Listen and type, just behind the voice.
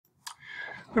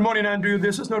Good morning, Andrew.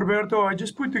 This is Norberto. I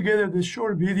just put together this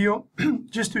short video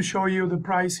just to show you the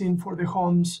pricing for the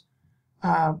homes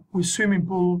with swimming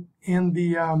pool in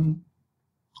the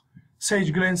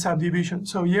Sage Glen subdivision.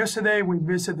 So yesterday we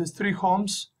visited these 3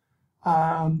 homes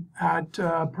at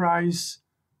a price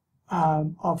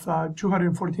of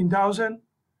 $214,000,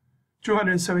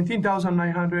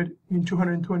 $217,900, and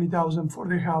 $220,000 for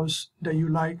the house that you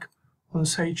like on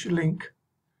Sage Link.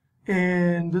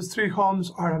 And these 3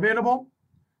 homes are available.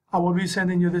 I will be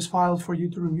sending you this file for you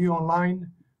to review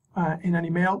online in an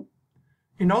email.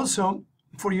 And also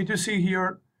for you to see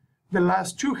here the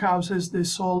last 2 houses they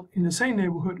sold in the same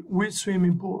neighborhood with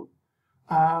swimming pool.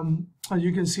 As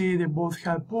you can see, they both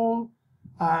had pool.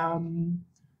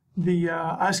 The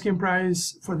asking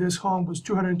price for this home was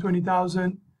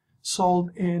 $220,000,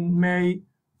 sold in May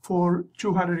for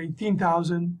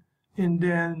 $218,000. And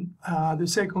then the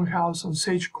second house on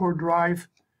Sage Court Drive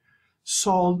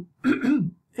sold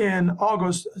in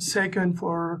August 2nd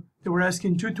they were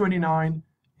asking $229,000,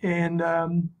 and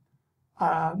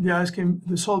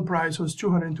the sold price was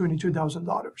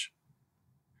 $222,000.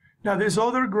 Now this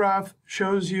other graph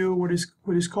shows you what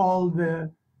is called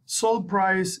the sold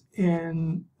price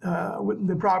in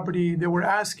the property they were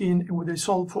asking and what they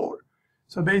sold for.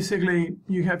 So basically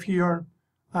you have here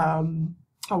a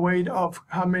weight of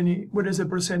what is the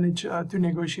percentage to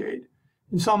negotiate.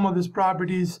 In some of these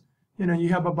properties, you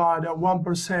have about a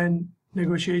 1%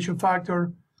 negotiation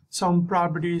factor. Some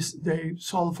properties, they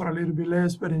sold for a little bit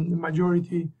less, but in the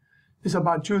majority, it's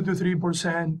about 2 to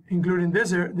 3%, including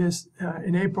this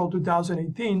in April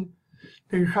 2018,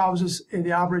 the houses,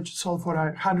 the average sold for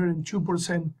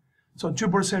 102%, so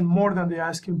 2% more than the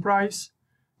asking price.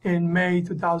 In May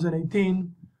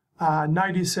 2018,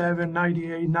 97,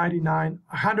 98, 99,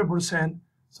 100%,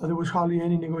 so there was hardly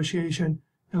any negotiation.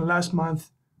 And last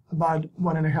month, about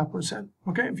 1.5%.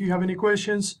 Okay, if you have any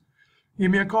questions,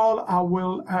 give me a call. I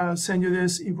will send you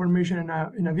this information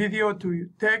in a video to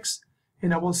text,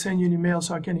 and I will send you an email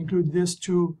so I can include these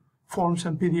 2 forms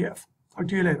and PDF. Talk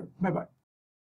to you later. Bye-bye.